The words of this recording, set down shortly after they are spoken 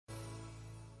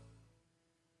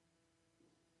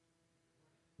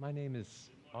My name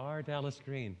is R. Dallas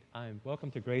Green.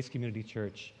 Welcome to Grace Community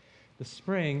Church. The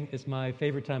spring is my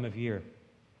favorite time of year,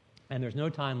 and there's no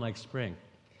time like spring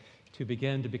to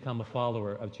begin to become a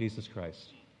follower of Jesus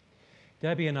Christ.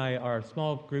 Debbie and I, our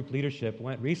small group leadership,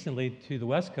 went recently to the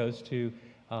West Coast to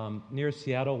near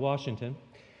Seattle, Washington,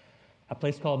 a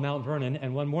place called Mount Vernon,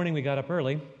 and one morning we got up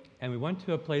early, and we went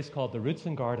to a place called the Roots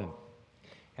and Garden.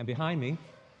 And behind me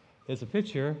is a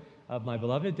picture of my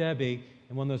beloved Debbie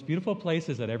in one of those beautiful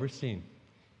places I'd ever seen.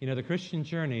 You know, the Christian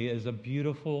journey is a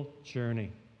beautiful journey.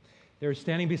 There,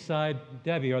 standing beside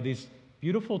Debbie, are these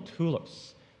beautiful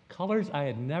tulips, colors I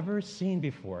had never seen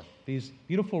before, these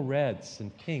beautiful reds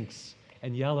and pinks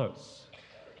and yellows.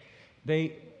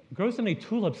 They grow so many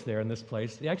tulips there in this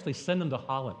place, they actually send them to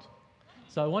Holland.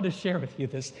 So I wanted to share with you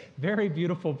this very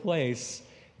beautiful place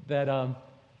that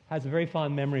has a very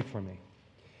fond memory for me.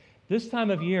 This time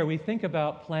of year, we think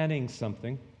about planning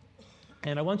something,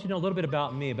 and I want you to know a little bit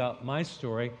about me, about my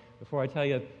story, before I tell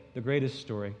you the greatest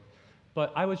story.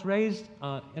 But I was raised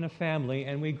in a family,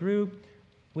 and we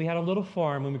had a little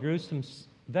farm, and we grew some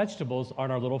vegetables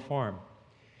on our little farm.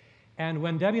 And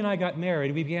when Debbie and I got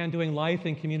married, we began doing life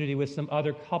in community with some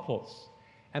other couples.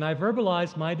 And I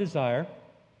verbalized my desire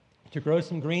to grow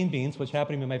some green beans, which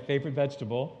happened to be my favorite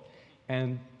vegetable,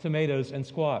 and tomatoes and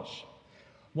squash.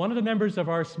 One of the members of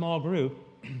our small group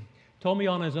told me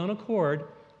on his own accord,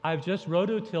 I've just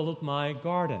rototilled my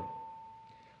garden.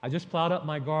 I just plowed up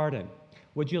my garden.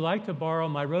 Would you like to borrow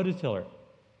my rototiller?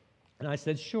 And I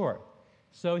said, sure.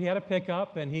 So he had a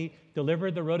pickup, and he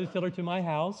delivered the rototiller to my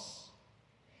house,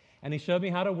 and he showed me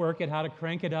how to work it, how to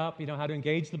crank it up, how to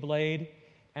engage the blade,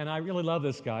 and I really love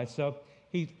this guy. So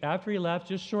after he left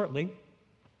just shortly,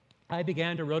 I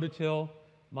began to rototill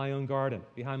my own garden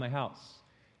behind my house.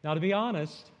 Now, to be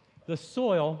honest, the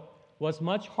soil was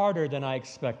much harder than I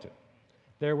expected.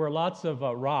 There were lots of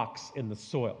rocks in the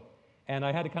soil, and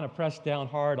I had to kind of press down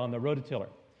hard on the rototiller.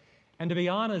 And to be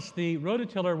honest, the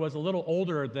rototiller was a little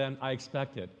older than I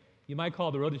expected. You might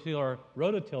call the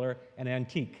rototiller an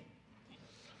antique.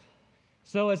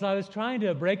 So as I was trying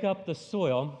to break up the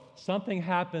soil, something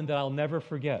happened that I'll never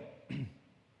forget.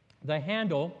 The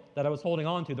handle that I was holding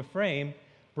on to, the frame,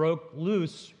 broke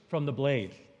loose from the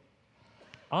blade.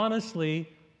 Honestly,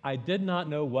 I did not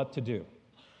know what to do.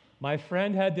 My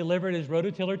friend had delivered his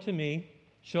rototiller to me,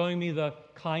 showing me the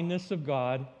kindness of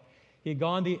God. He had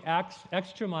gone the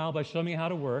extra mile by showing me how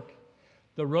to work.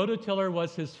 The rototiller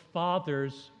was his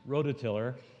father's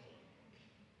rototiller,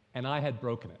 and I had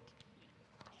broken it.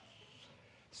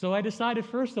 So I decided,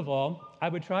 first of all, I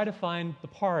would try to find the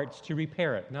parts to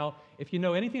repair it. Now, if you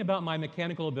know anything about my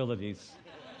mechanical abilities,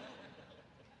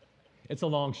 it's a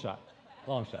long shot.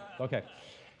 Long shot. Okay.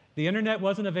 The internet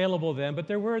wasn't available then, but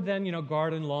there were then,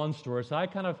 garden lawn stores. So I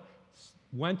kind of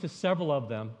went to several of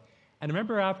them. And I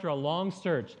remember after a long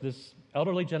search, this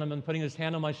elderly gentleman putting his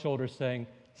hand on my shoulder saying,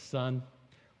 son,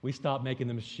 we stopped making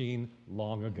the machine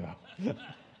long ago.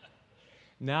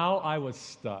 Now I was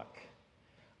stuck.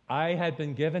 I had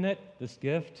been given this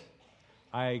gift.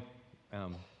 I,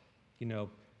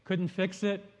 couldn't fix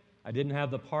it. I didn't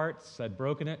have the parts. I'd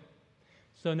broken it.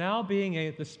 So now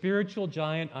being the spiritual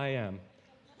giant I am,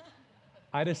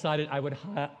 I decided I would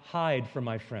hide from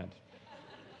my friend.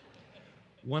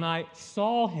 When I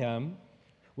saw him,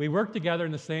 we worked together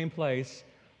in the same place,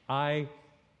 I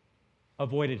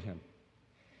avoided him.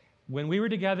 When we were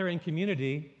together in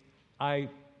community, I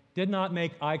did not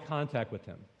make eye contact with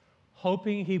him,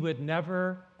 hoping he would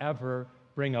never, ever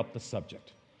bring up the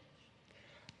subject.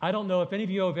 I don't know if any of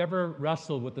you have ever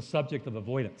wrestled with the subject of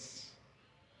avoidance,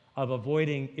 of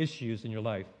avoiding issues in your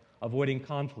life, avoiding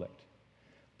conflict.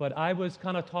 But I was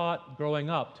kind of taught growing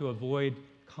up to avoid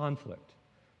conflict,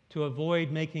 to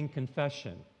avoid making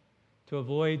confession, to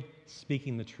avoid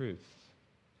speaking the truth.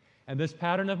 And this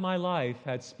pattern of my life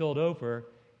had spilled over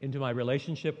into my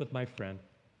relationship with my friend.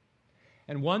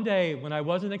 And one day, when I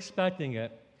wasn't expecting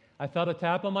it, I felt a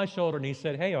tap on my shoulder, and he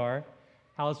said, hey, R,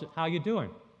 how you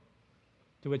doing?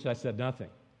 To which I said nothing.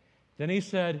 Then he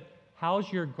said,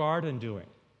 how's your garden doing?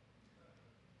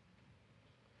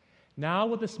 Now,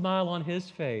 with a smile on his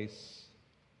face,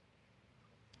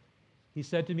 he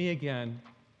said to me again,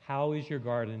 how is your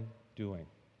garden doing?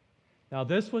 Now,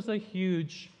 this was a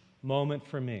huge moment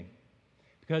for me,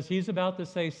 because he's about to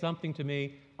say something to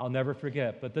me I'll never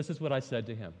forget, but this is what I said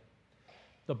to him.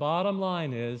 The bottom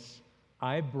line is,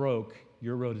 I broke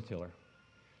your rototiller.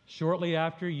 Shortly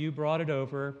after you brought it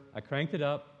over, I cranked it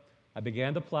up, I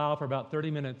began to plow for about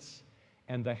 30 minutes,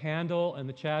 and the handle and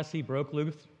the chassis broke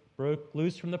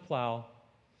loose from the plow.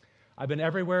 I've been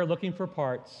everywhere looking for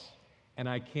parts, and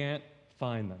I can't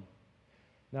find them.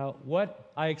 Now,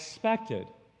 what I expected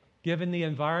given the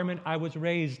environment I was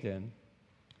raised in,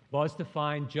 was to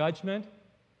find judgment,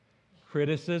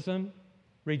 criticism,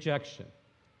 rejection.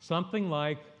 Something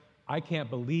like, I can't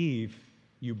believe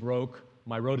you broke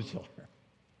my rototiller.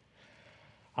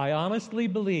 I honestly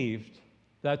believed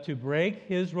that to break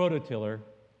his rototiller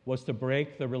was to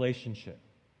break the relationship.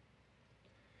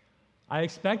 I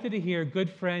expected to hear, good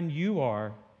friend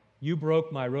you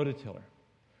broke my rototiller.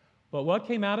 But what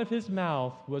came out of his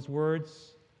mouth was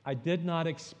words I did not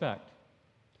expect.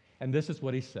 And this is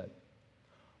what he said.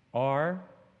 R,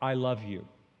 I love you.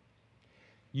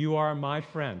 You are my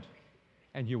friend,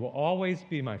 and you will always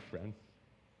be my friend.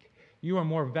 You are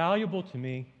more valuable to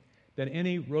me than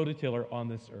any rototiller on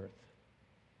this earth.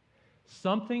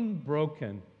 Something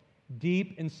broken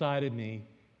deep inside of me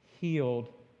healed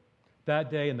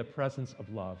that day in the presence of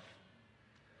love.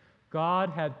 God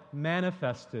had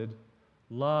manifested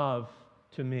love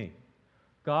to me.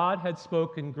 God had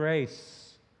spoken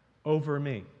grace over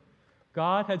me.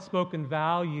 God had spoken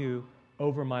value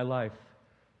over my life.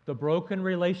 The broken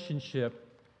relationship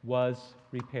was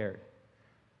repaired.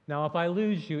 Now, if I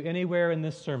lose you anywhere in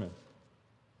this sermon,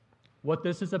 what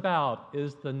this is about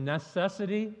is the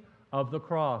necessity of the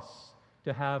cross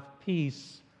to have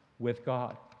peace with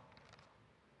God.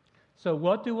 So,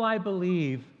 what do I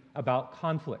believe about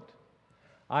conflict?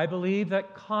 I believe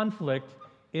that conflict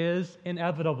is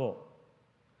inevitable.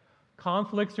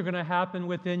 Conflicts are going to happen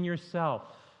within yourself.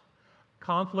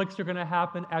 Conflicts are going to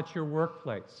happen at your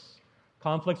workplace.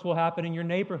 Conflicts will happen in your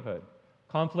neighborhood.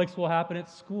 Conflicts will happen at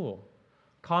school.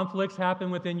 Conflicts happen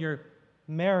within your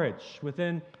marriage,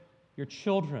 within your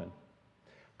children.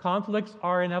 Conflicts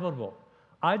are inevitable.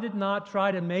 I did not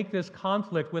try to make this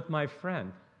conflict with my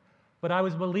friend, but I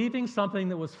was believing something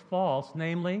that was false,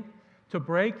 namely, to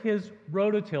break his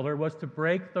rototiller was to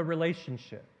break the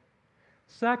relationship.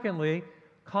 Secondly,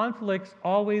 conflicts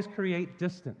always create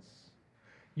distance.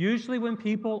 Usually when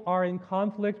people are in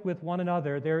conflict with one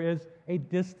another, there is a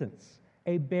distance,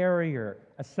 a barrier,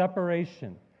 a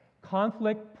separation.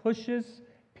 Conflict pushes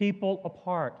people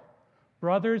apart.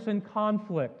 Brothers in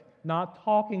conflict not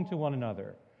talking to one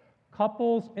another.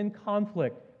 Couples in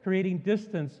conflict creating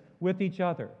distance with each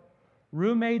other.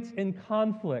 Roommates in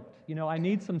conflict. I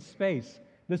need some space.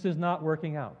 This is not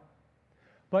working out.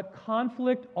 But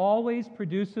conflict always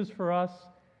produces for us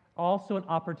also an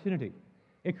opportunity.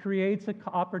 It creates an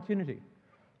opportunity.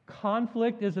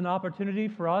 Conflict is an opportunity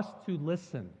for us to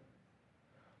listen,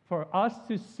 for us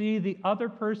to see the other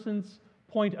person's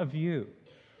point of view,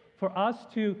 for us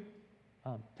to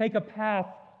take a path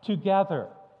together,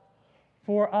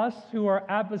 for us who are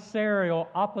adversarial,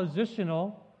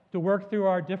 oppositional, to work through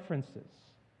our differences.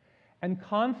 And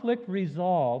conflict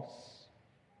resolves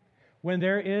when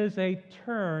there is a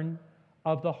turn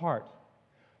of the heart.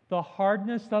 The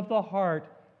hardness of the heart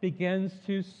begins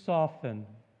to soften.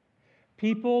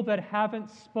 People that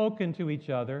haven't spoken to each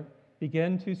other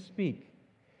begin to speak.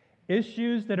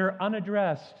 Issues that are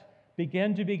unaddressed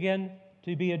begin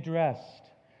to be addressed.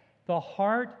 The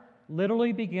heart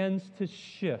literally begins to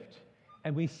shift,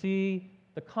 and we see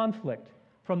the conflict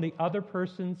from the other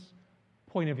person's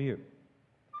point of view.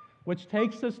 Which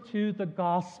takes us to the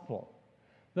gospel.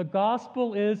 The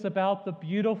gospel is about the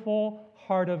beautiful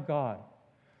heart of God.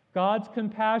 God's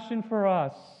compassion for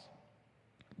us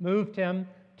moved him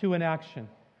to an action.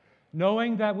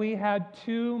 Knowing that we had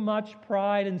too much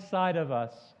pride inside of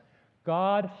us,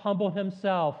 God humbled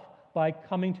himself by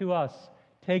coming to us,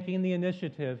 taking the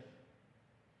initiative.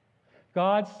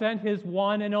 God sent his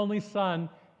one and only Son,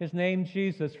 his name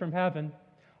Jesus, from heaven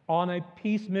on a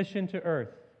peace mission to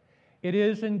earth. It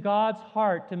is in God's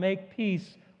heart to make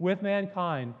peace with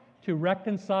mankind, to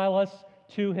reconcile us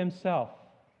to himself.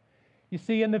 You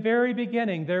see, in the very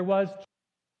beginning, there was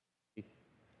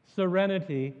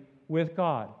serenity with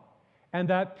God, and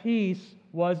that peace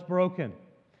was broken.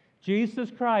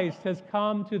 Jesus Christ has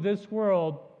came to this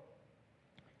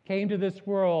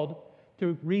world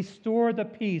to restore the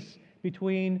peace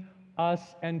between us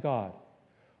and God.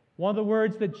 One of the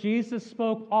words that Jesus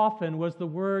spoke often was the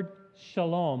word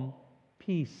shalom,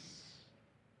 peace.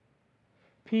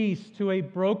 Peace to a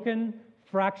broken,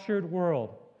 fractured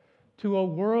world, to a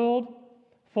world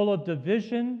full of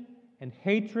division and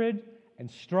hatred and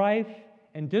strife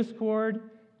and discord.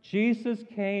 Jesus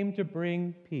came to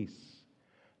bring peace.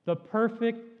 The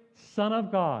perfect Son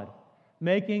of God,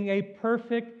 making a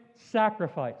perfect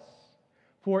sacrifice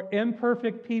for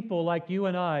imperfect people like you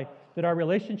and I, that our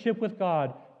relationship with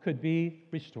God could be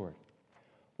restored.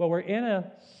 Well, we're in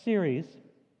a series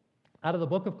out of the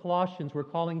book of Colossians we're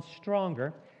calling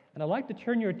Stronger, and I'd like to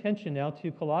turn your attention now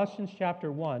to Colossians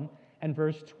chapter 1 and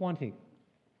verse 20.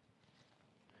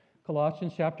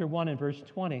 Colossians chapter 1 and verse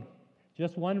 20.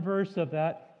 Just one verse of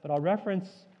that, but I'll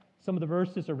reference some of the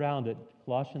verses around it.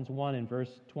 Colossians 1 and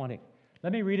verse 20.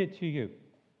 Let me read it to you.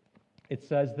 It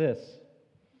says this,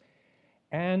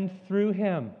 "And through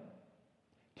him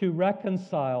to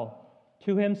reconcile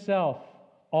to himself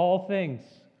all things,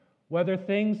 whether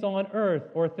things on earth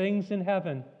or things in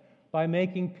heaven, by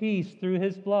making peace through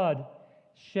his blood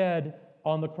shed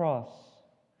on the cross."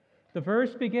 The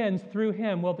verse begins, "Through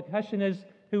him." Well, the question is,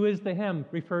 who is the him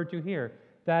referred to here?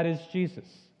 That is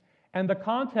Jesus. And the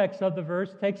context of the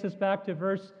verse takes us back to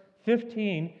verse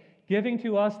 15, giving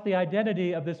to us the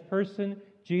identity of this person,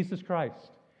 Jesus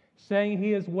Christ, saying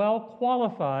he is well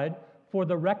qualified for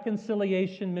the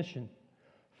reconciliation mission.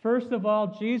 First of all,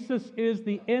 Jesus is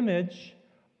the image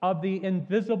of the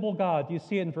invisible God. You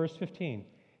see it in verse 15.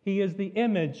 He is the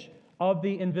image of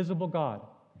the invisible God.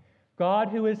 God,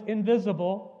 who is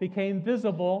invisible, became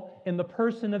visible in the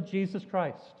person of Jesus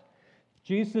Christ.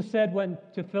 Jesus said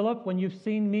to Philip, "When you've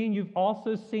seen me, you've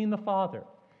also seen the Father."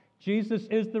 Jesus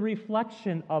is the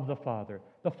reflection of the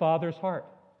Father's heart.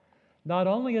 Not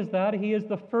only is that, he is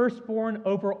the firstborn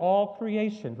over all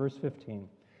creation, verse 15.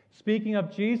 Speaking of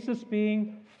Jesus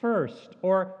being first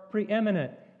or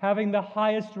preeminent, having the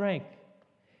highest rank.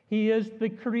 He is the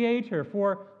creator,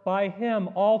 for by him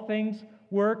all things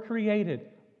were created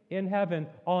in heaven,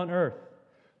 on earth.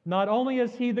 Not only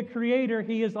is he the creator,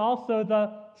 he is also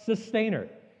the sustainer.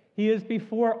 He is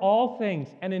before all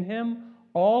things, and in him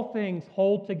all things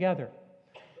hold together.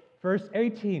 Verse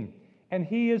 18, "And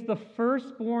he is the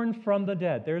firstborn from the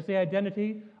dead." There's the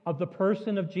identity of the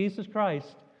person of Jesus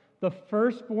Christ, the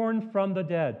firstborn from the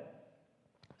dead,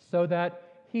 so that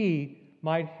he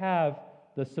might have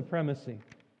the supremacy.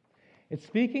 It's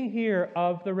speaking here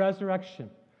of the resurrection.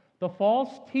 The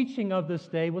false teaching of this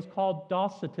day was called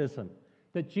Docetism,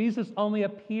 that Jesus only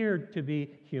appeared to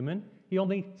be human. He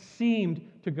only seemed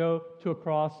to go to a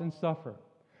cross and suffer.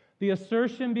 The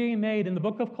assertion being made in the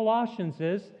book of Colossians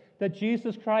is that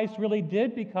Jesus Christ really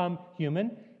did become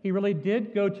human. He really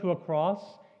did go to a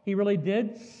cross. He really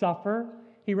did suffer.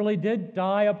 He really did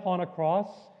die upon a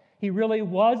cross. He really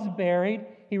was buried.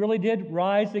 He really did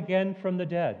rise again from the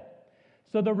dead.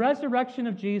 So the resurrection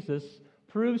of Jesus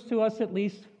proves to us at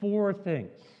least four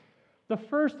things. The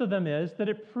first of them is that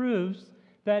it proves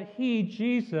that he,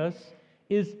 Jesus,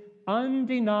 is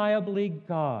undeniably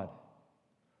God.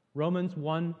 Romans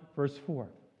 1, verse 4.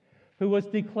 Who was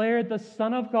declared the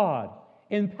Son of God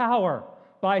in power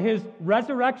by his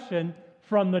resurrection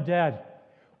from the dead.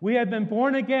 We have been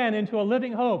born again into a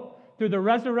living hope through the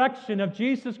resurrection of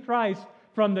Jesus Christ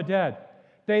from the dead.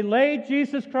 They laid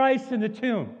Jesus Christ in the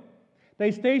tomb. They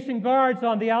stationed guards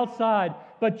on the outside,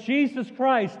 but Jesus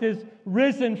Christ is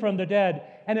risen from the dead,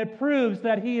 and it proves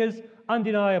that he is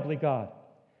undeniably God.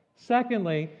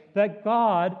 Secondly, that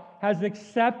God has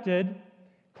accepted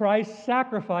Christ's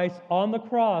sacrifice on the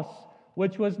cross,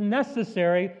 which was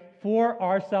necessary for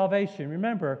our salvation.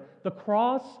 Remember, the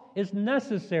cross is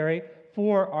necessary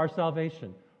for our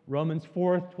salvation. Romans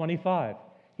 4:25.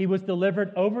 He was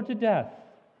delivered over to death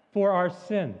for our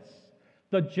sins,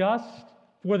 the just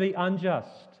for the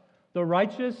unjust, the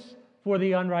righteous for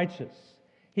the unrighteous.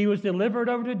 He was delivered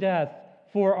over to death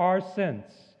for our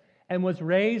sins and was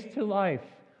raised to life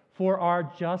for our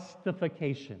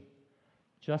justification.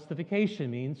 Justification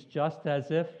means just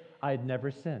as if I had never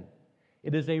sinned.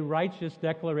 It is a righteous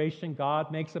declaration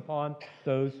God makes upon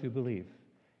those who believe.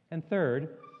 And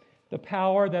third, the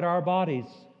power that our bodies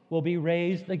will be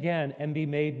raised again and be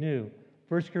made new.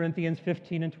 1 Corinthians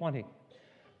 15 and 20.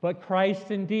 But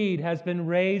Christ indeed has been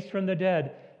raised from the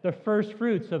dead, the first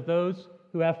fruits of those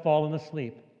who have fallen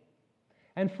asleep.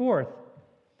 And fourth,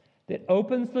 it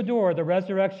opens the door, the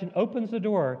resurrection opens the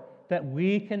door that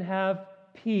we can have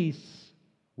peace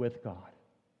with God.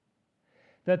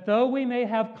 That though we may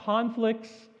have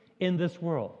conflicts in this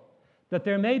world, that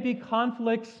there may be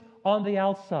conflicts on the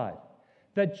outside,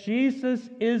 that Jesus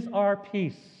is our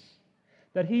peace,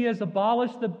 that he has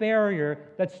abolished the barrier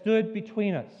that stood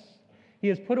between us. He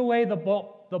has put away the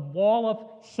wall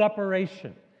of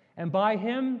separation, and by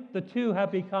him the two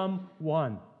have become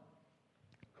one.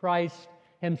 Christ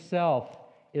himself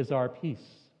is our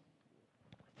peace.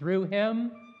 Through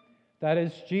him, that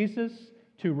is Jesus,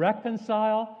 to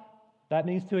reconcile, that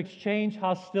means to exchange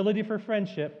hostility for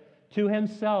friendship, to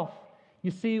himself.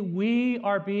 You see, we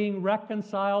are being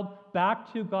reconciled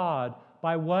back to God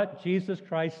by what Jesus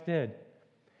Christ did,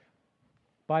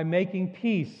 by making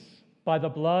peace by the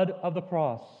blood of the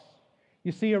cross.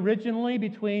 You see, originally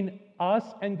between us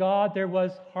and God there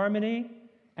was harmony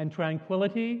and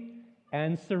tranquility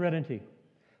and serenity.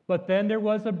 But then there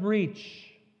was a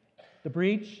breach. The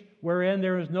breach wherein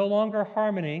there is no longer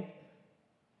harmony,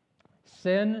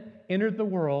 sin entered the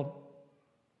world,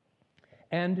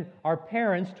 and our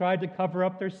parents tried to cover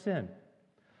up their sin.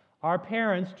 Our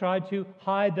parents tried to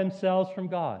hide themselves from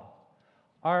God.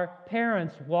 Our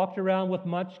parents walked around with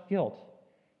much guilt.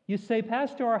 You say,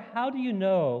 Pastor, how do you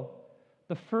know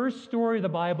the first story of the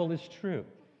Bible is true?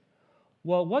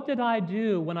 Well, what did I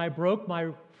do when I broke my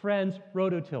friend's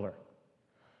rototiller?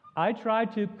 I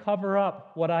tried to cover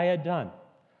up what I had done.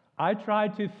 I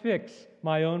tried to fix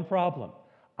my own problem.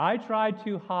 I tried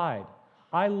to hide.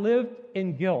 I lived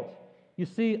in guilt. You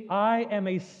see, I am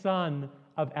a son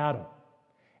of Adam.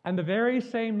 And the very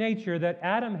same nature that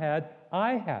Adam had,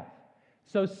 I have.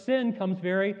 So sin comes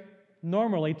very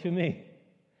normally to me.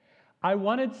 I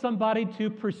wanted somebody to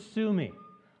pursue me.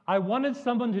 I wanted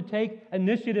someone to take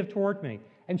initiative toward me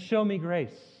and show me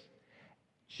grace.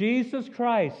 Jesus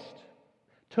Christ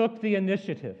took the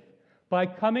initiative by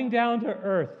coming down to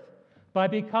earth, by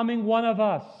becoming one of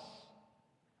us,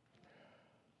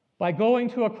 by going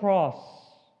to a cross,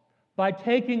 by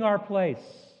taking our place,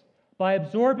 by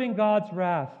absorbing God's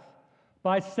wrath,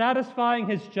 by satisfying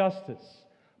His justice,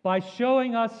 by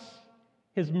showing us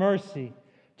His mercy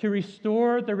to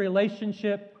restore the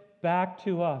relationship back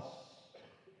to us.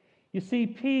 You see,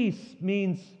 peace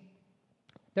means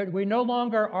that we no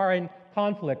longer are in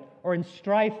conflict or in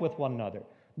strife with one another,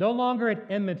 no longer at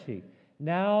enmity.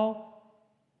 Now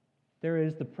there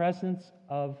is the presence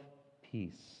of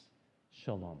peace.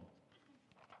 Shalom.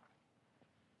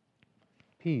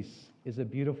 Peace is a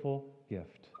beautiful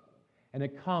gift, and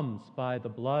it comes by the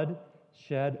blood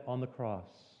shed on the cross.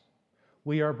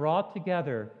 We are brought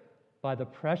together by the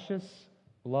precious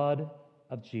blood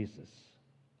of Jesus.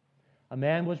 A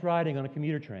man was riding on a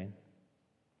commuter train,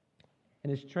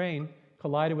 and his train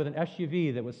collided with an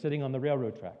SUV that was sitting on the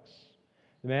railroad tracks.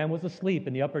 The man was asleep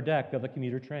in the upper deck of the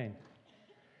commuter train.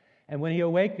 And when he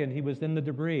awakened, he was in the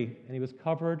debris, and he was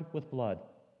covered with blood.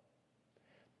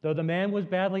 Though the man was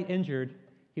badly injured,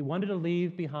 he wanted to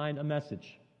leave behind a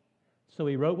message. So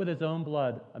he wrote with his own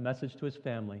blood a message to his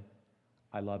family,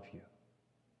 I love you.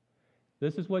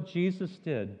 This is what Jesus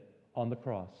did on the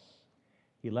cross.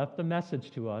 He left a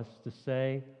message to us to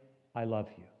say, I love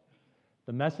you.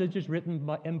 The message is written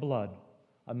in blood,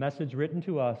 a message written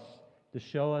to us to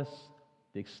show us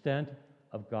the extent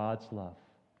of God's love.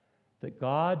 That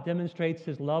God demonstrates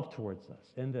His love towards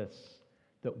us in this,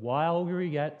 that while we were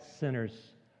yet sinners,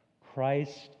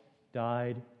 Christ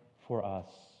died for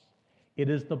us. It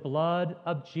is the blood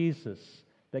of Jesus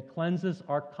that cleanses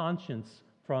our conscience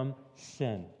from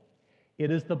sin. It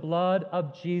is the blood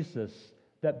of Jesus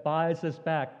that buys us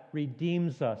back,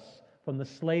 redeems us from the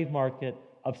slave market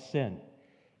of sin.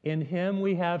 In Him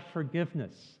we have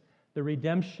forgiveness, the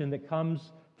redemption that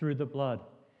comes through the blood.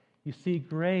 You see,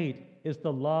 great is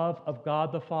the love of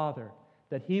God the Father,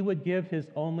 that He would give His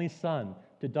only Son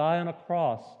to die on a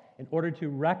cross in order to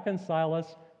reconcile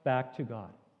us back to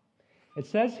God. It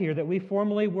says here that we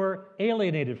formerly were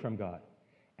alienated from God,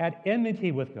 at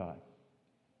enmity with God.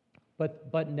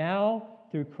 But now,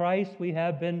 through Christ, we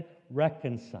have been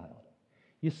reconciled.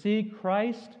 You see,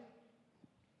 Christ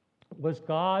was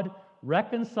God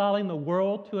reconciling the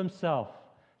world to Himself,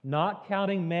 not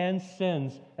counting man's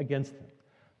sins against them.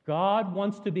 God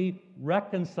wants to be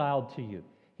reconciled to you.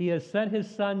 He has sent His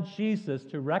Son, Jesus,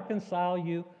 to reconcile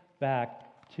you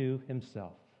back to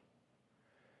Himself.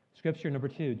 Scripture number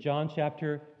 2, John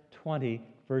chapter 20,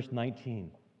 verse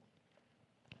 19.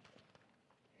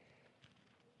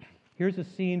 Here's a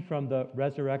scene from the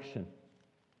resurrection.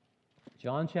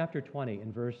 John chapter 20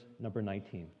 and verse number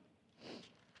 19.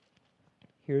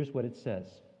 Here's what it says.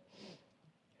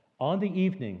 On the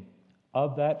evening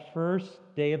of that first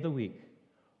day of the week,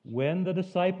 when the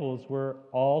disciples were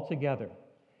all together,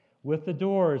 with the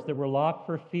doors that were locked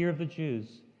for fear of the Jews,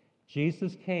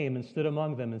 Jesus came and stood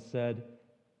among them and said,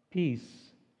 Peace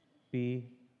be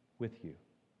with you.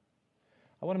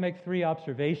 I want to make 3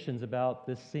 observations about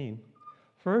this scene.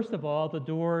 First of all, the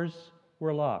doors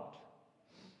were locked.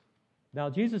 Now,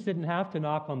 Jesus didn't have to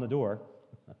knock on the door,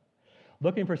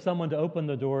 looking for someone to open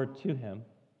the door to Him.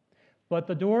 But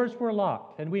the doors were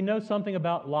locked, and we know something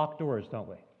about locked doors, don't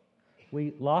we?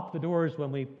 We lock the doors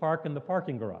when we park in the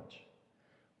parking garage.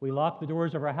 We lock the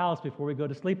doors of our house before we go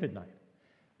to sleep at night,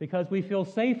 because we feel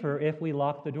safer if we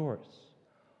lock the doors.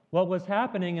 What was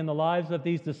happening in the lives of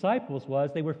these disciples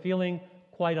was they were feeling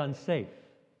quite unsafe.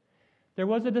 There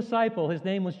was a disciple, his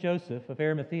name was Joseph of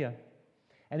Arimathea,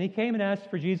 and he came and asked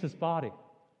for Jesus' body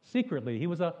secretly. He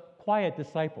was a quiet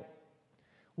disciple.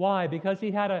 Why? Because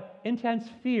he had an intense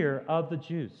fear of the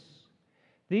Jews.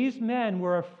 These men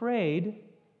were afraid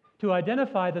to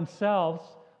identify themselves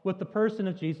with the person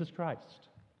of Jesus Christ.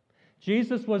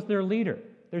 Jesus was their leader,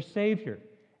 their Savior,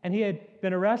 and he had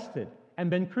been arrested and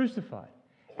been crucified.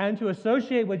 And to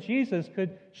associate with Jesus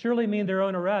could surely mean their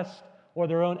own arrest or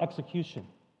their own execution.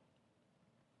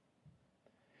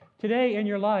 Today in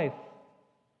your life,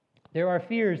 there are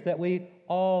fears that we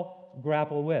all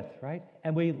grapple with, right?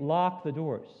 And we lock the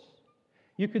doors.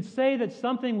 You could say that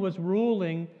something was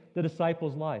ruling the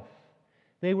disciples' life.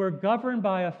 They were governed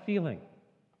by a feeling.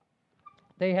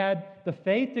 They had the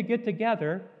faith to get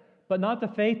together, but not the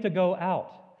faith to go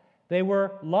out. They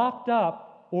were locked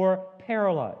up or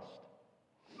paralyzed.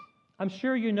 I'm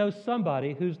sure you know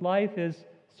somebody whose life is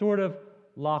sort of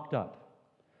locked up.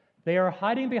 They are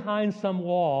hiding behind some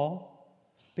wall,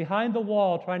 behind the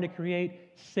wall trying to create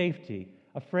safety,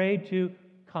 afraid to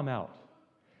come out.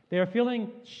 They are feeling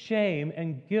shame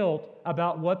and guilt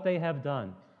about what they have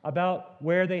done, about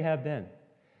where they have been.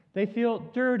 They feel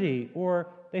dirty or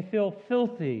they feel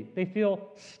filthy, they feel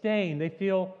stained, they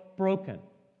feel broken.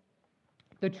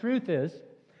 The truth is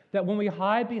that when we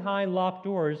hide behind locked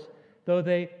doors, though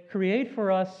they create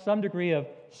for us some degree of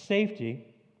safety,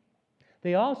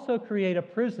 they also create a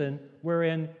prison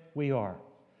wherein we are.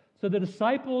 So the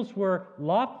disciples were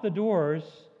locked the doors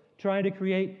trying to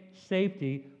create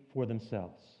safety for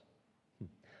themselves.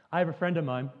 I have a friend of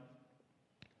mine,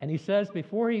 and he says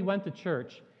before he went to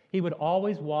church, he would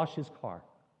always wash his car.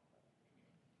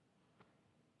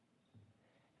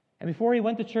 And before he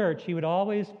went to church, he would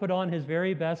always put on his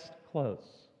very best clothes.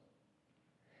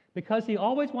 Because he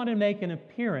always wanted to make an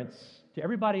appearance to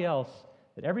everybody else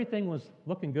that everything was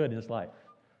looking good in his life.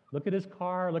 Look at his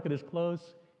car, look at his clothes.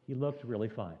 He looked really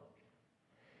fine.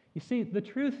 You see, the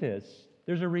truth is,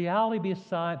 there's a reality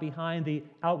behind the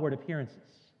outward appearances.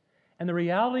 And the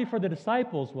reality for the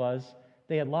disciples was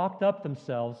they had locked up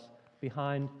themselves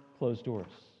behind closed doors.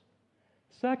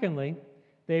 Secondly,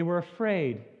 they were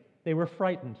afraid. They were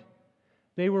frightened.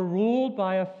 They were ruled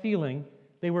by a feeling.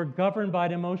 They were governed by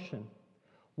an emotion.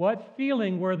 What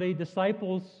feeling were the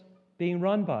disciples being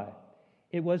run by?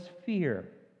 It was fear.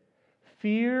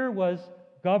 Fear was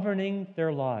governing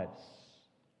their lives.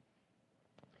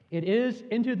 It is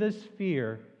into this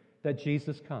fear that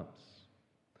Jesus comes.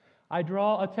 I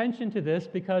draw attention to this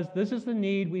because this is the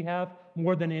need we have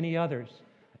more than any others,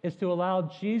 is to allow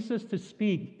Jesus to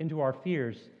speak into our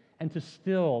fears and to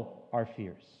still our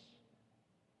fears.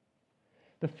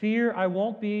 The fear I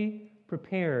won't be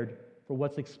prepared for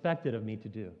what's expected of me to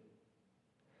do.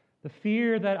 The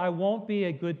fear that I won't be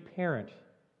a good parent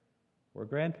or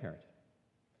grandparent.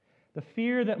 The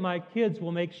fear that my kids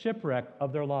will make shipwreck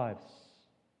of their lives.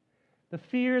 The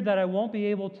fear that I won't be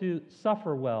able to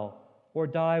suffer well or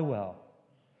die well.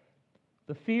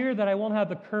 The fear that I won't have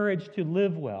the courage to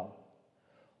live well.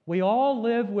 We all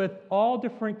live with all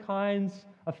different kinds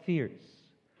of fears.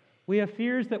 We have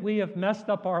fears that we have messed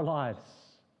up our lives.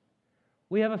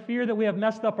 We have a fear that we have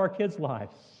messed up our kids'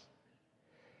 lives.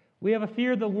 We have a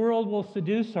fear the world will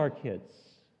seduce our kids.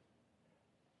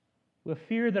 We have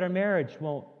fear that our marriage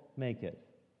won't make it.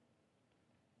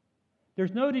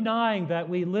 There's no denying that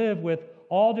we live with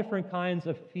all different kinds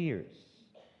of fears.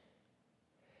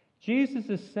 Jesus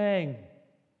is saying,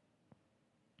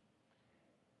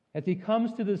 as he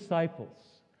comes to the disciples,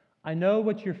 I know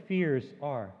what your fears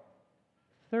are.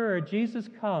 Third, Jesus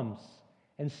comes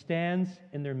and stands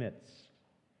in their midst.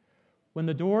 When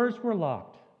the doors were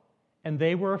locked and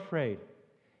they were afraid,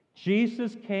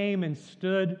 Jesus came and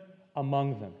stood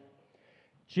among them.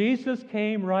 Jesus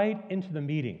came right into the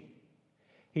meeting.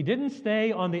 He didn't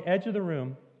stay on the edge of the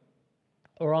room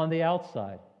or on the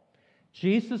outside.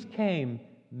 Jesus came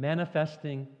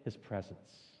manifesting his presence.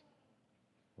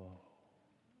 Whoa.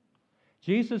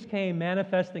 Jesus came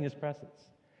manifesting his presence.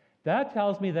 That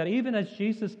tells me that even as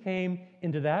Jesus came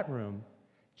into that room,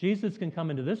 Jesus can come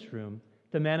into this room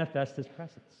to manifest his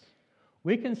presence.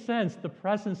 We can sense the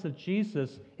presence of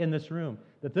Jesus in this room,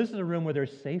 that this is a room where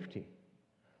there's safety.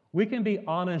 We can be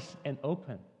honest and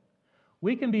open.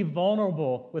 We can be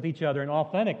vulnerable with each other and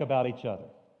authentic about each other.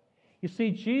 You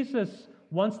see, Jesus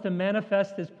wants to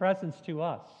manifest his presence to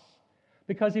us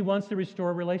because he wants to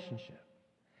restore relationship.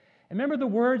 And remember the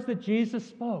words that Jesus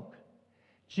spoke.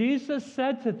 Jesus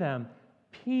said to them,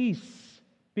 "Peace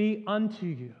be unto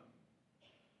you."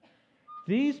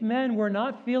 These men were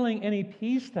not feeling any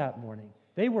peace that morning.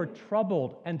 They were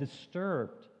troubled and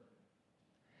disturbed.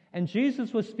 And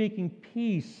Jesus was speaking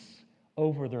peace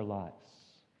over their lives.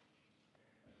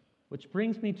 Which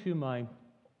brings me to my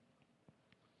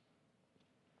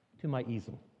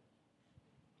easel.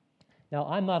 Now,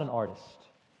 I'm not an artist.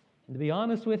 And to be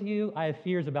honest with you, I have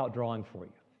fears about drawing for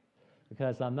you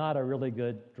because I'm not a really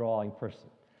good drawing person.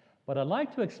 But I'd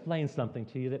like to explain something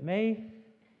to you that may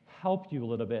help you a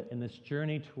little bit in this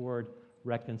journey toward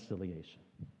reconciliation.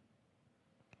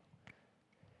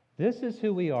 This is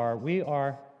who we are. We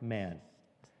are man.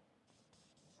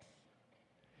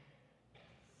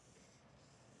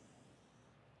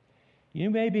 You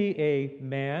may be a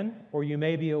man or you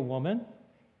may be a woman.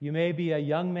 You may be a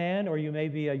young man or you may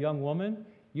be a young woman.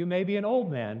 You may be an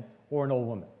old man or an old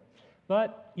woman.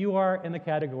 But you are in the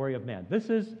category of man. This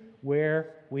is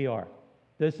where we are.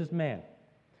 This is man.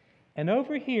 And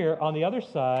over here on the other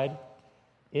side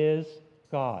is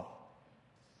God.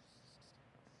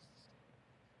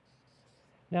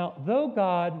 Now, though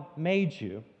God made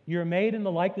you, you're made in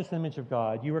the likeness and image of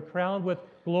God. You were crowned with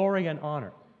glory and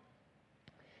honor.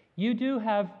 You do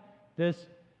have this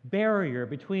barrier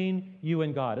between you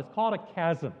and God. It's called a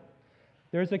chasm.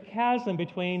 There's a chasm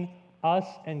between us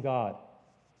and God.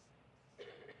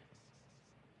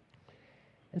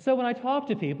 And so when I talk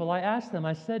to people, I ask them,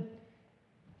 I said,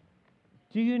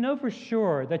 do you know for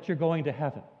sure that you're going to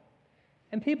heaven?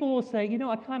 And people will say,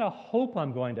 I kind of hope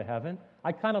I'm going to heaven.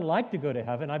 I kind of like to go to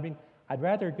heaven. I mean, I'd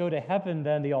rather go to heaven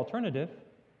than the alternative.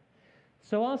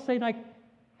 So I'll say,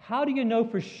 how do you know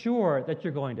for sure that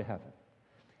you're going to heaven?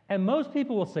 And most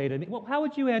people will say to me, well, how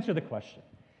would you answer the question?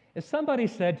 If somebody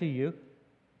said to you,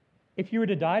 if you were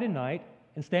to die tonight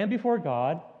and stand before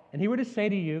God, and he were to say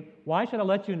to you, why should I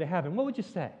let you into heaven? What would you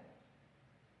say?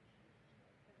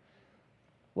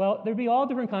 Well, there'd be all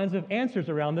different kinds of answers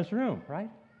around this room, right?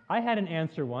 I had an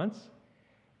answer once,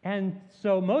 and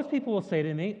so most people will say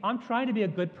to me, I'm trying to be a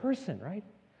good person, right?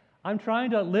 I'm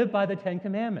trying to live by the Ten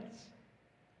Commandments.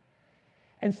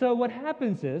 And so what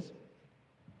happens is,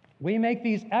 we make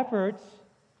these efforts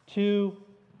to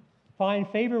find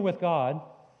favor with God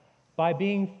by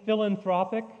being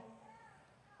philanthropic,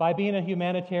 by being a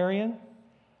humanitarian,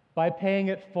 by paying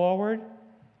it forward,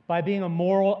 by being a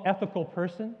moral, ethical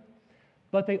person.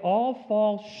 But they all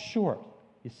fall short,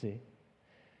 you see.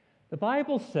 The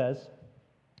Bible says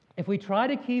if we try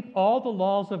to keep all the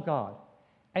laws of God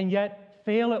and yet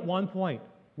fail at one point,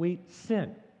 we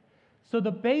sin. So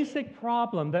the basic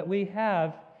problem that we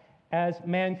have as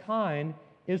mankind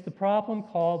is the problem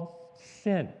called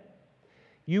sin.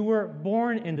 You were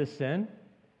born into sin,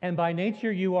 and by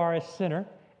nature you are a sinner,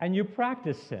 and you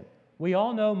practice sin. We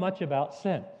all know much about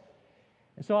sin.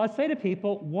 And so I say to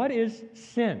people, what is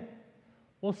sin?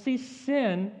 Well, see,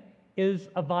 sin is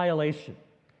a violation.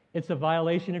 It's a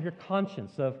violation of your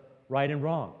conscience of right and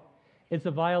wrong. It's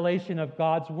a violation of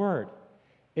God's word.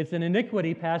 It's an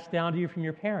iniquity passed down to you from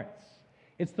your parents.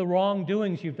 It's the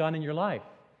wrongdoings you've done in your life.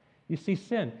 You see,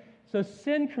 sin. So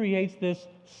sin creates this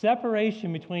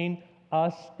separation between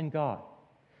us and God.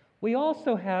 We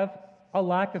also have a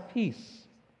lack of peace.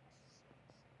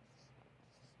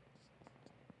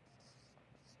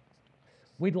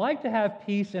 We'd like to have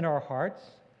peace in our hearts,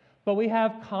 but we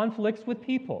have conflicts with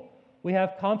people. We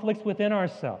have conflicts within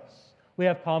ourselves. We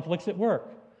have conflicts at work.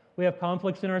 We have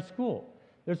conflicts in our school.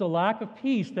 There's a lack of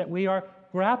peace that we are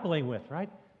grappling with, right?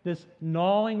 This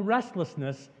gnawing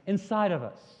restlessness inside of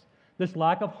us. This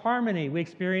lack of harmony we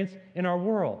experience in our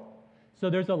world.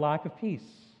 So there's a lack of peace.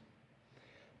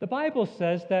 The Bible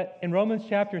says that in Romans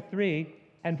chapter 3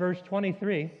 and verse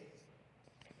 23,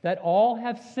 that all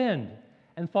have sinned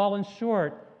and fallen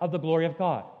short of the glory of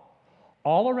God.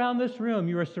 All around this room,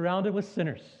 you are surrounded with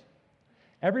sinners.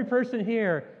 Every person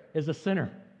here is a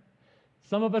sinner.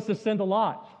 Some of us have sinned a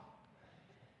lot,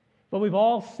 but we've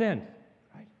all sinned,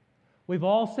 right? We've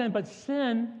all sinned, but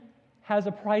sin has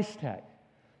a price tag.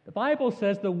 The Bible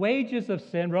says the wages of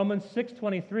sin, Romans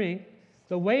 6:23,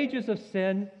 the wages of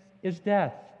sin is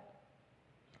death.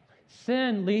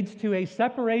 Sin leads to a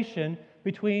separation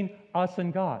between us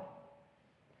and God.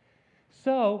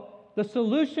 So, the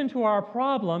solution to our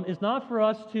problem is not for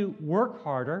us to work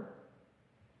harder.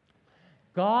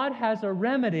 God has a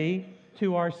remedy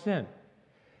to our sin.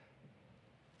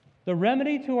 The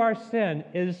remedy to our sin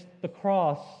is the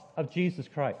cross of Jesus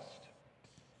Christ.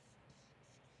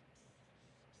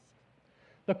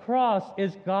 The cross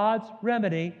is God's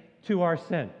remedy to our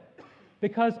sin.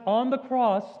 Because on the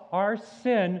cross, our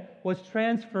sin was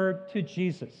transferred to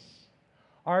Jesus.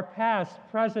 Our past,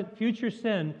 present, future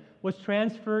sin was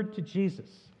transferred to Jesus.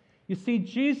 You see,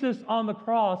 Jesus on the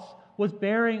cross was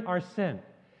bearing our sin.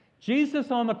 Jesus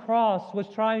on the cross was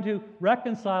trying to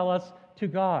reconcile us to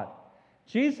God.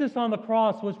 Jesus on the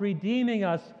cross was redeeming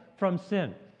us from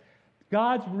sin.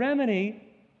 God's remedy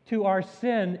to our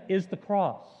sin is the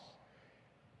cross.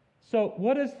 So,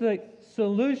 what is the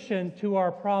solution to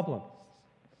our problem?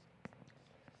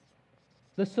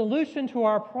 The solution to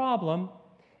our problem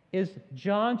is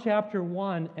John chapter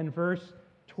 1 and verse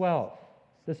 12.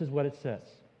 This is what it says.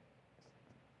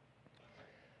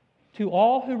 To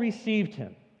all who received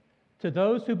him, to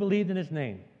those who believed in his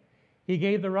name, he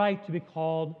gave the right to be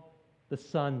called the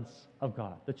sons of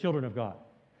God, the children of God.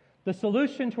 The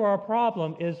solution to our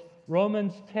problem is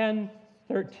Romans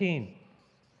 10:13.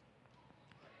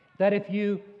 That if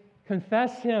you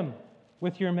confess him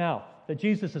with your mouth, that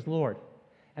Jesus is Lord,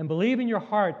 and believe in your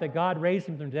heart that God raised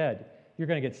him from the dead, you're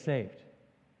going to get saved.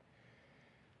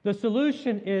 The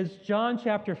solution is John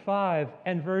chapter 5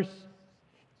 and verse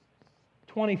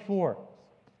 24.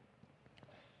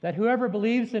 That whoever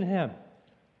believes in him,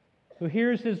 who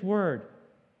hears his word,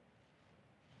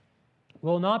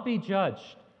 will not be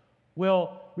judged,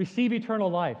 will receive eternal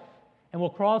life, and will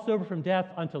cross over from death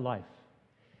unto life.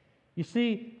 You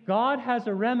see, God has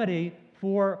a remedy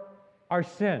for our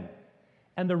sin.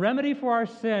 And the remedy for our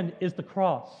sin is the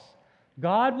cross.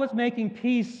 God was making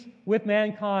peace with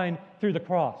mankind through the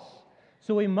cross.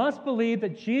 So we must believe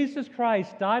that Jesus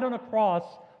Christ died on a cross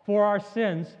for our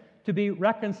sins to be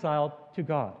reconciled to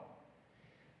God.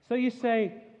 So you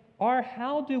say,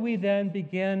 how do we then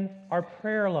begin our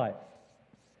prayer life?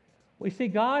 We see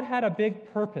God had a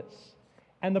big purpose.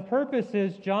 And the purpose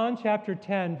is John chapter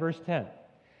 10, verse 10.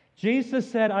 Jesus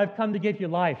said, I've come to give you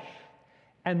life,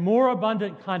 and more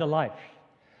abundant kind of life.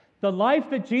 The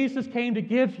life that Jesus came to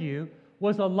give you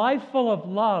was a life full of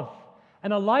love,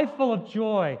 and a life full of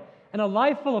joy, and a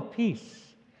life full of peace.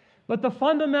 But the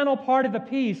fundamental part of the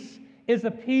peace is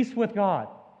a peace with God.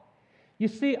 You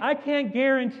see, I can't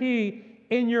guarantee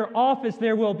in your office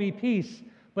there will be peace,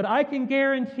 but I can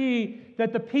guarantee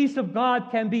that the peace of God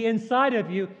can be inside of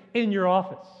you in your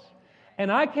office.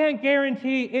 And I can't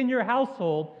guarantee in your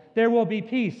household there will be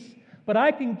peace, but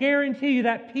I can guarantee you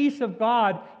that peace of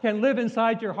God can live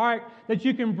inside your heart, that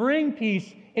you can bring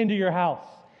peace into your house.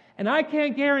 And I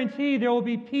can't guarantee there will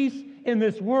be peace in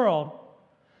this world,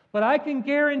 but I can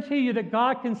guarantee you that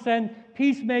God can send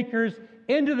peacemakers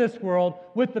into this world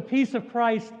with the peace of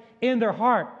Christ in their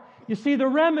heart. You see, the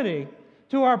remedy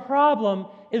to our problem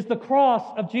is the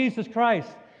cross of Jesus Christ,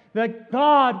 that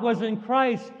God was in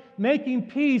Christ making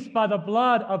peace by the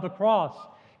blood of the cross.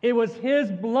 It was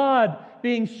his blood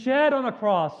being shed on a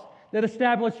cross that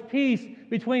established peace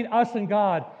between us and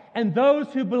God. And those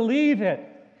who believe it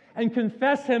and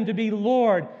confess him to be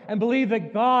Lord and believe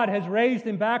that God has raised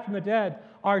him back from the dead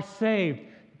are saved.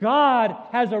 God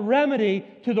has a remedy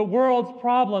to the world's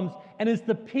problems, and it's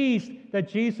the peace that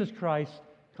Jesus Christ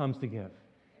comes to give.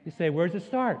 You say, where's it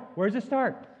start? Where's it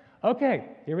start? Okay,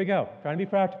 here we go. Trying to be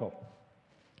practical.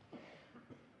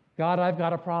 God, I've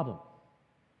got a problem.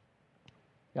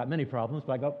 Got many problems,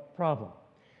 but I got a problem.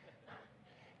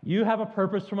 You have a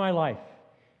purpose for my life.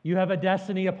 You have a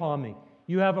destiny upon me.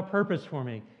 You have a purpose for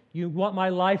me. You want my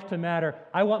life to matter.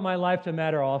 I want my life to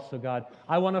matter also, God.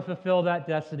 I want to fulfill that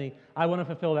destiny. I want to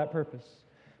fulfill that purpose.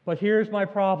 But here's my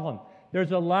problem.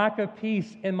 There's a lack of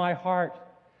peace in my heart.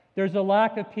 There's a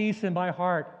lack of peace in my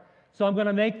heart. So I'm going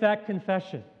to make that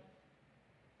confession.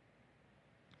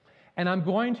 And I'm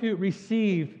going to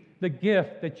receive the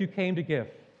gift that you came to give.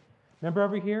 Remember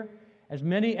over here? As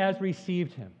many as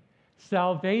received him.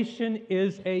 Salvation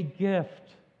is a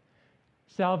gift.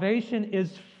 Salvation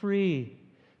is free.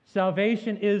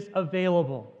 Salvation is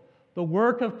available. The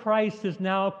work of Christ is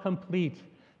now complete.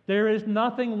 There is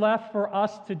nothing left for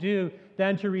us to do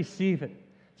than to receive it.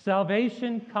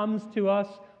 Salvation comes to us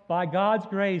by God's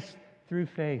grace through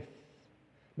faith,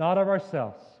 not of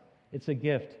ourselves. It's a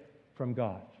gift from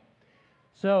God.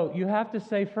 So you have to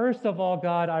say, first of all,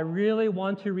 God, I really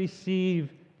want to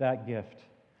receive that gift.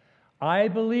 I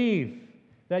believe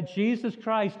that Jesus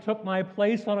Christ took my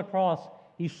place on a cross.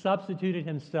 He substituted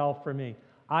himself for me.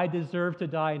 I deserve to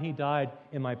die, and he died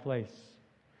in my place.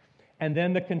 And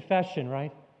then the confession,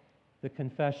 right? The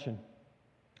confession.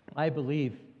 I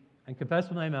believe and confess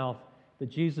with my mouth that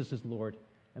Jesus is Lord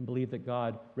and believe that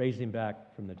God raised him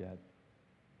back from the dead.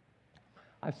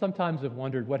 I sometimes have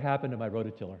wondered what happened to my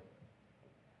rototiller.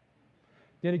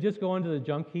 Did it just go into the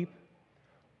junk heap?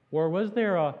 Or was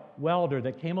there a welder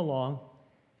that came along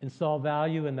and saw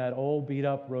value in that old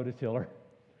beat-up rototiller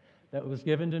that was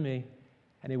given to me,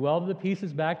 and he welded the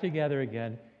pieces back together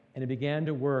again, and it began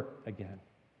to work again?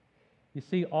 You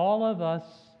see, all of us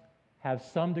have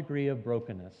some degree of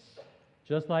brokenness,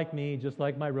 just like me, just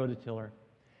like my rototiller,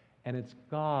 and it's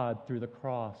God through the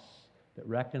cross that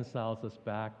reconciles us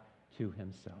back to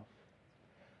himself.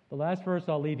 The last verse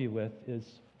I'll leave you with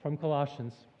is from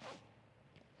Colossians.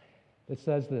 It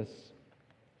says this,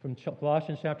 from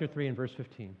Colossians chapter 3 and verse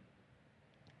 15.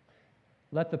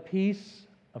 Let the peace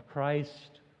of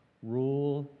Christ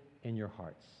rule in your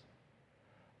hearts.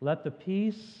 Let the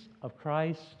peace of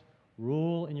Christ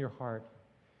rule in your heart.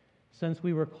 Since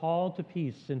we were called to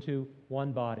peace into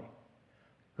one body,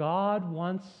 God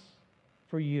wants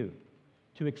for you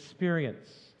to experience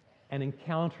and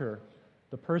encounter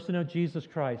the person of Jesus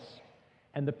Christ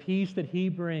and the peace that He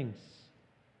brings.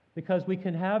 Because we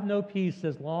can have no peace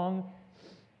as long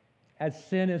as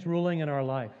sin is ruling in our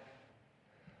life.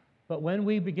 But when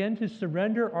we begin to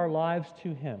surrender our lives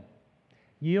to Him,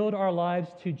 yield our lives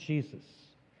to Jesus,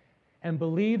 and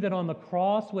believe that on the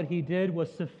cross what He did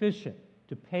was sufficient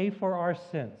to pay for our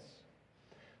sins,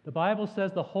 the Bible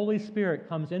says the Holy Spirit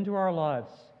comes into our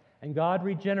lives and God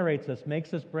regenerates us,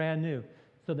 makes us brand new,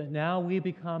 so that now we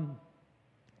become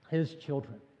His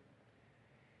children.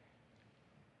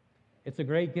 It's a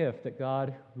great gift that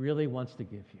God really wants to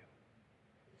give you.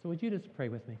 So would you just pray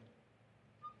with me?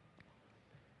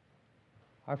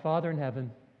 Our Father in heaven,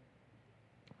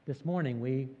 this morning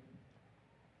we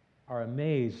are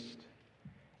amazed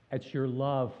at your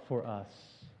love for us.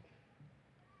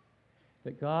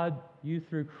 That God, you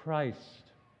through Christ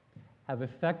have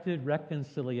effected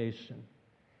reconciliation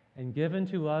and given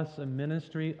to us a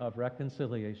ministry of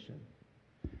reconciliation.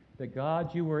 That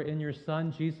God, you were in your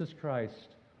Son, Jesus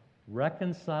Christ,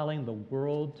 reconciling the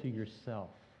world to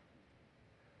yourself,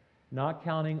 not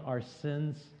counting our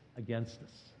sins against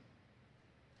us.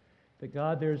 That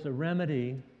God, there's a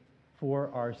remedy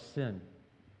for our sin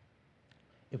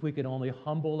if we could only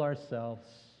humble ourselves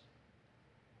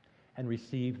and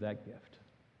receive that gift.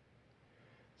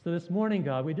 So this morning,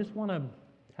 God, we just want to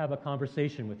have a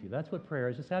conversation with you. That's what prayer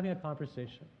is, just having a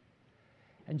conversation.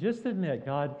 And just admit,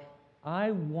 God, I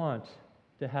want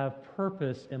to have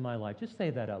purpose in my life. Just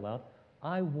say that out loud.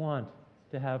 I want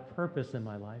to have purpose in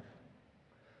my life.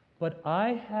 But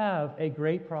I have a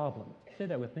great problem. Say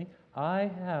that with me.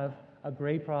 I have a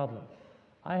great problem.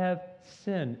 I have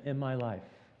sin in my life.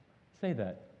 Say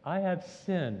that. I have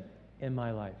sin in my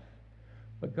life.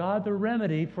 But God, the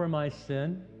remedy for my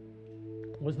sin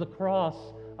was the cross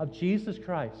of Jesus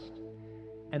Christ.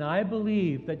 And I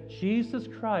believe that Jesus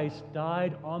Christ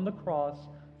died on the cross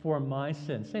for my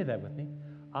sin. Say that with me.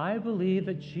 I believe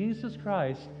that Jesus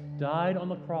Christ died on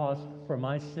the cross for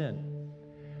my sin.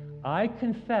 I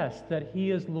confess that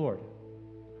He is Lord.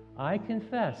 I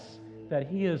confess that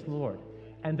He is Lord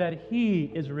and that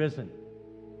He is risen.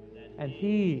 And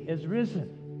He is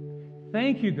risen.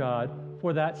 Thank you, God,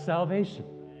 for that salvation.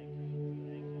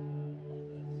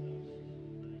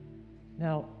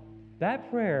 Now,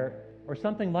 that prayer, or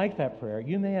something like that prayer,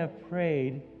 you may have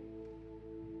prayed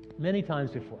many times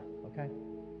before, okay?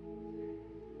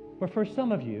 But for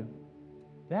some of you,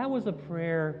 that was a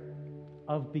prayer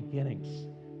of beginnings.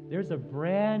 There's a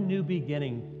brand new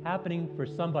beginning happening for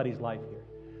somebody's life here,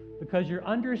 because you're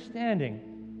understanding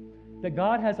that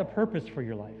God has a purpose for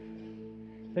your life,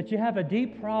 that you have a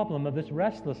deep problem of this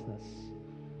restlessness,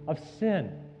 of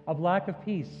sin, of lack of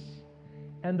peace,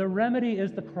 and the remedy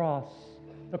is the cross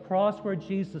where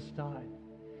Jesus died.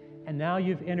 And now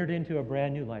you've entered into a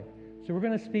brand new life. So we're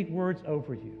going to speak words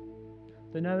over you.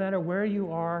 So no matter where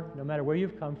you are, no matter where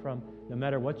you've come from, no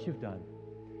matter what you've done,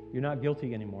 you're not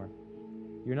guilty anymore.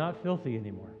 You're not filthy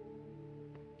anymore.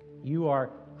 You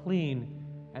are clean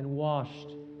and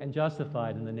washed and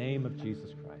justified in the name of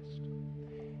Jesus Christ.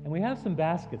 And we have some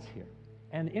baskets here.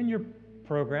 And in your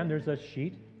program, there's a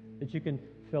sheet that you can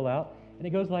fill out. And it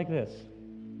goes like this.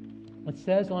 It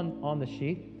says on the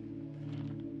sheet,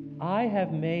 I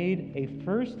have made a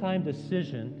first-time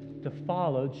decision to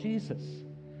follow Jesus.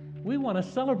 We want to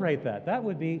celebrate that. That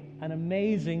would be an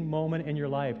amazing moment in your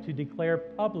life to declare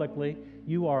publicly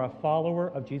you are a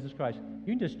follower of Jesus Christ.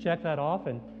 You can just check that off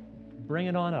and bring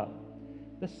it on up.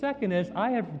 The second is, I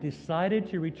have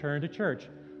decided to return to church.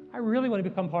 I really want to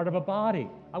become part of a body.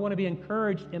 I want to be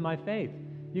encouraged in my faith.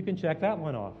 You can check that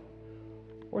one off.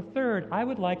 Or third, I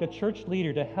would like a church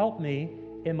leader to help me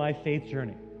in my faith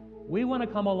journey. We want to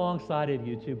come alongside of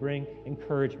you to bring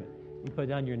encouragement. You put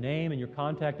down your name and your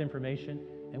contact information,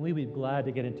 and we would be glad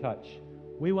to get in touch.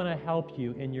 We want to help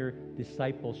you in your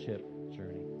discipleship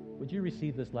journey. Would you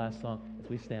receive this last song as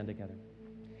we stand together?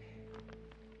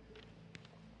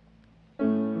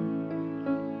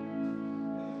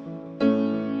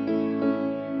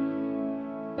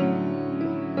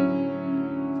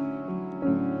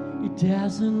 It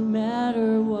doesn't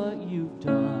matter what you've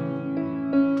done.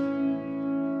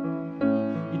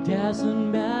 It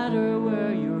doesn't matter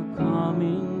where you're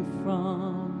coming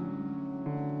from.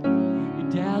 It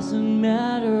doesn't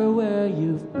matter where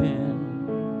you've been.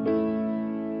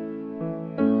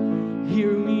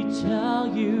 Hear me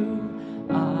tell you,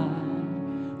 I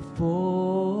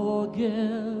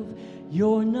forgive.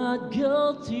 You're not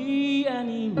guilty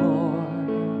anymore.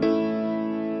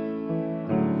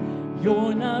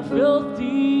 You're not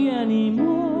filthy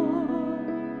anymore.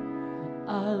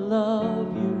 I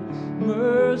love you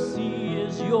mercy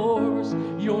is yours.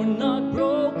 You're not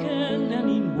broken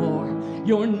anymore.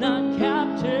 You're not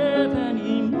captive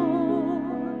anymore.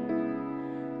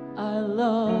 I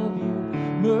love you.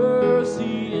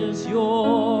 Mercy is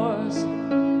yours.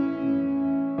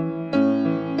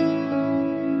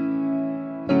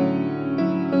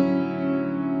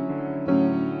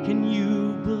 Can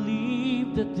you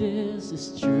believe that this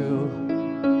is true?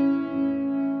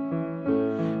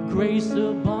 Grace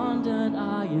abundant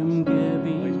I am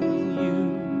giving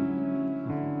you,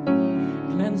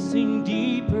 cleansing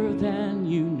deeper than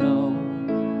you know.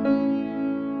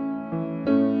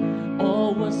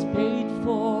 All was paid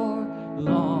for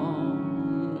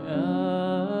long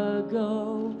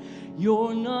ago.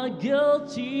 You're not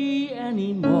guilty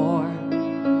anymore.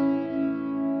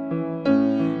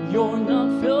 You're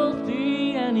not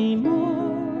filthy anymore.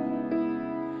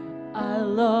 I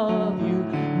love you.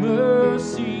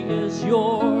 Mercy is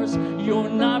yours. You're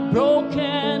not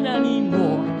broken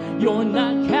anymore. You're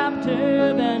not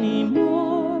captive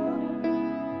anymore.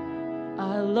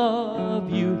 I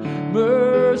love you.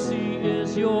 Mercy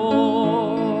is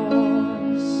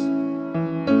yours.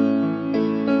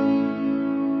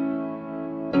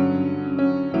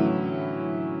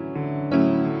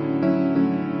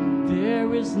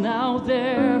 There is now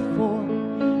therefore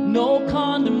no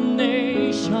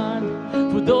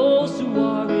condemnation for those who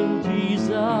are in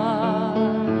Jesus.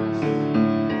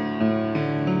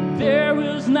 There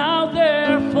is now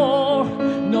therefore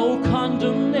no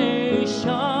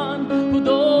condemnation for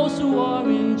those who are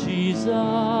in Jesus.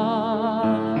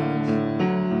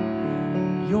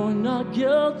 You're not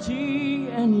guilty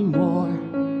anymore.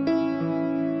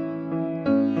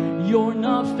 You're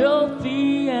not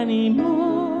filthy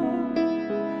anymore.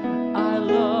 I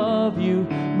love you.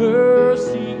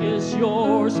 Mercy is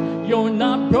yours. You're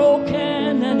not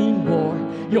broken anymore.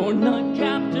 You're not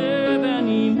captive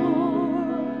anymore.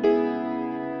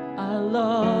 I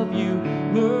love you.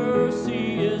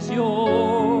 Mercy is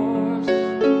yours.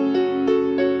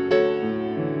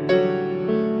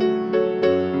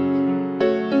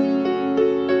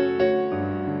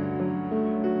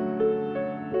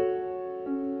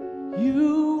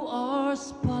 You are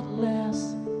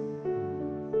spotless.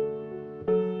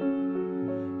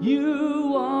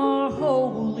 You are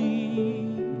holy.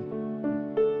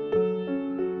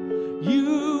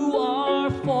 You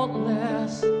are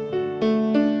faultless.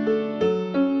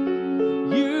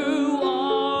 You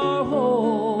are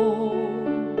whole.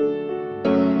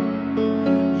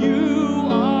 You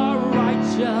are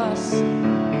righteous.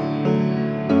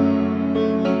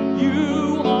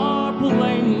 You are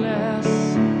blameless.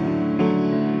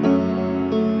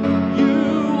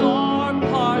 You are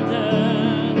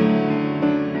pardoned.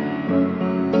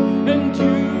 And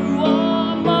you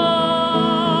are mine.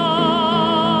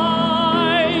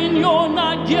 You're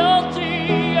not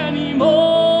guilty anymore.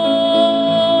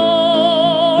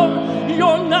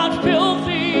 You're not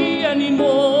filthy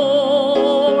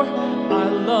anymore. I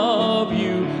love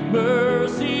you.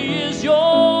 Mercy is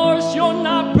yours. You're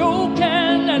not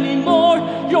broken anymore.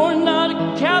 You're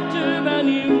not captive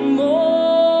anymore.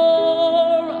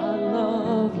 I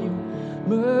love you.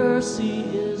 Mercy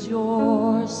is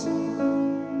yours.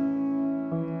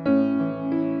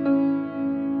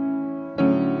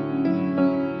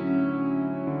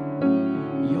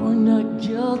 You're not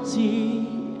guilty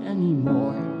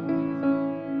anymore.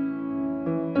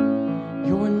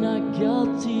 You're not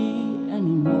guilty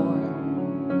anymore.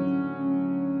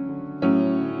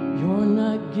 You're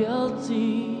not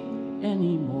guilty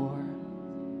anymore.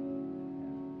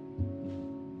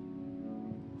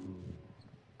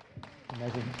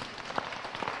 Amazing.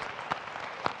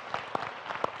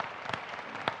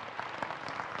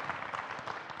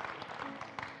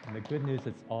 And the good news,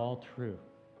 it's all true.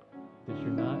 That you're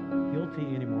not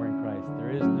guilty anymore in Christ.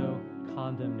 There is no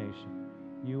condemnation.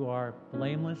 You are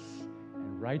blameless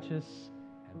and righteous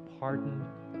and pardoned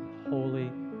and holy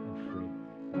and free.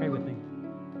 Pray with me.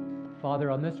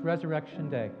 Father, on this resurrection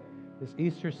day, this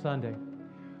Easter Sunday,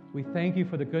 we thank you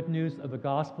for the good news of the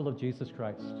gospel of Jesus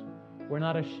Christ. We're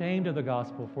not ashamed of the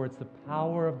gospel, for it's the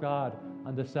power of God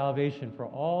unto salvation for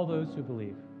all those who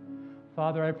believe.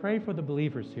 Father, I pray for the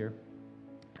believers here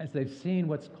as they've seen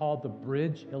what's called the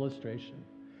bridge illustration,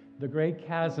 the great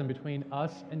chasm between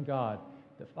us and God,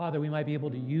 that, Father, we might be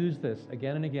able to use this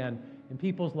again and again in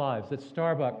people's lives, at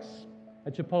Starbucks,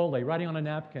 at Chipotle, writing on a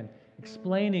napkin,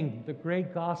 explaining the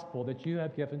great gospel that you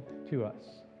have given to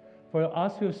us. For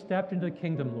us who have stepped into the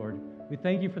kingdom, Lord, we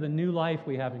thank you for the new life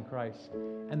we have in Christ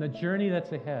and the journey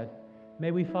that's ahead.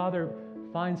 May we, Father,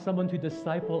 find someone to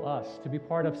disciple us, to be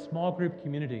part of small group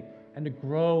community, and to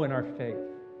grow in our faith.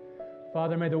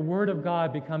 Father, may the Word of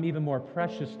God become even more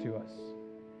precious to us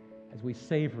as we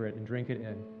savor it and drink it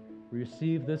in. We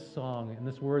receive this song and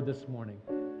this word this morning,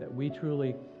 that we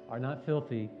truly are not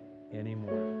filthy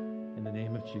anymore. In the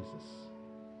name of Jesus,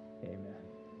 amen.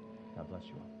 God bless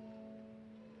you all.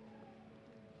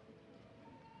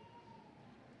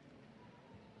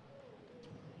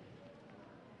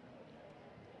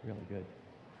 Really good.